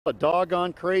A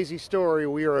doggone crazy story.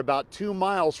 We are about 2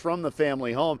 miles from the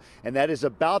family home, and that is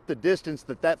about the distance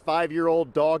that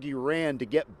 5-year-old doggy ran to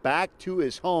get back to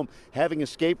his home, having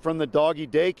escaped from the doggy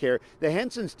daycare. The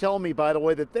Hensons tell me, by the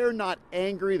way, that they're not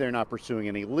angry, they're not pursuing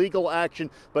any legal action,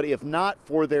 but if not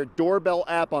for their doorbell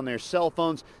app on their cell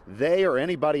phones, they or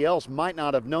anybody else might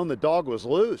not have known the dog was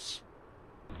loose.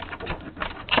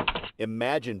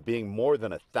 Imagine being more than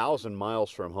 1,000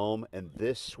 miles from home and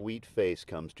this sweet face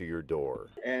comes to your door.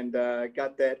 And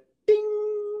got that ding,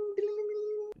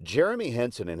 ding. Jeremy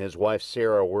Henson and his wife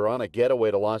Sarah were on a getaway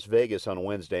to Las Vegas on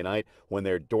Wednesday night when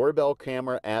their doorbell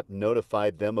camera app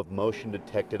notified them of motion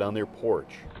detected on their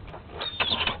porch.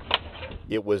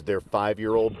 It was their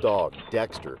 5-year-old dog,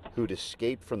 Dexter, who'd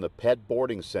escaped from the pet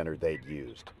boarding center they'd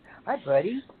used. Hi,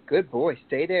 buddy. Good boy.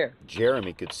 Stay there.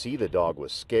 Jeremy could see the dog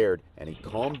was scared, and he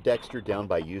calmed Dexter down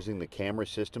by using the camera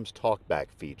system's talkback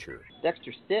feature.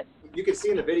 Dexter, sit. You can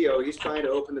see in the video he's trying to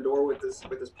open the door with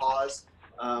his paws.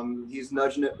 He's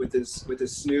nudging it with his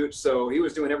snoot, so he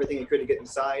was doing everything he could to get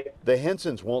inside. The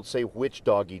Hensons won't say which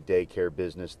doggy daycare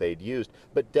business they'd used,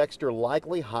 but Dexter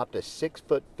likely hopped a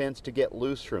 6-foot fence to get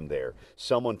loose from there.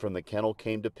 Someone from the kennel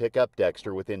came to pick up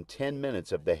Dexter within 10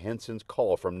 minutes of the Hensons'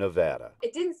 call from Nevada.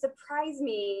 It didn't surprise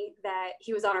me that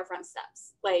he was on our front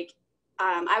steps.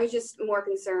 I was just more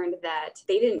concerned that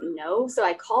they didn't know. So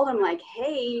I called him like,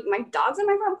 hey, my dog's on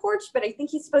my front porch, but I think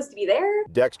he's supposed to be there.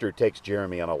 Dexter takes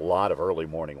Jeremy on a lot of early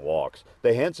morning walks.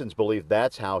 The Hensons believe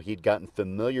that's how he'd gotten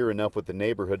familiar enough with the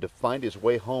neighborhood to find his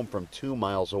way home from 2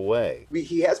 miles away.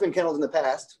 He has been kenneled in the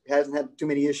past, hasn't had too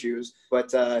many issues,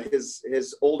 but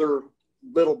his older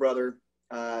little brother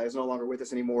is no longer with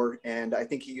us anymore, and I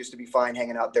think he used to be fine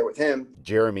hanging out there with him.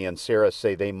 Jeremy and Sarah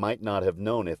say they might not have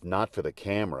known if not for the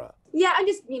camera. Yeah, I'm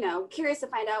just, curious to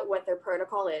find out what their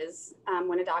protocol is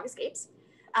when a dog escapes,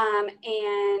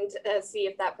 and see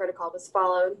if that protocol was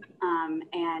followed.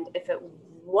 And if it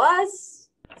was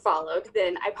followed,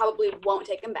 then I probably won't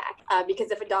take him back,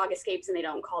 because if a dog escapes and they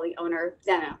don't call the owner,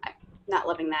 then I'm not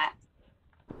loving that.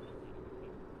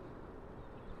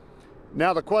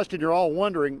 Now the question you're all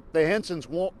wondering, the Hensons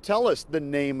won't tell us the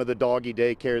name of the doggy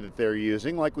daycare that they're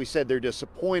using. Like we said, they're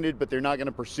disappointed, but they're not going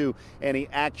to pursue any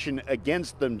action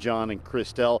against them, John and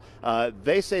Christelle.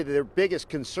 They say that their biggest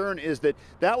concern is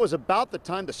that was about the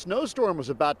time the snowstorm was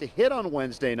about to hit on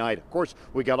Wednesday night. Of course,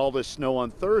 we got all this snow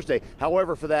on Thursday.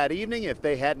 However, for that evening, if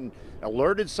they hadn't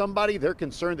alerted somebody, they're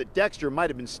concerned that Dexter might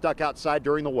have been stuck outside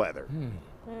during the weather.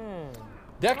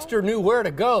 Dexter knew where to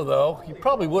go, though. He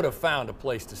probably would have found a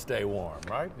place to stay warm,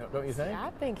 right? Don't you think? I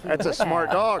think he That's a would smart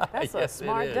have. dog. That's Yes, a it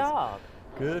smart is. dog.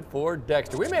 Good for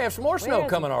Dexter. We may have some more snow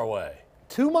coming our way.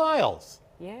 2 miles.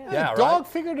 Yeah. Yeah, The dog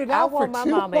right? figured it I out for want my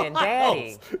 2 mama and daddy.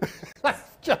 miles. That's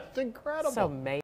just incredible. So amazing.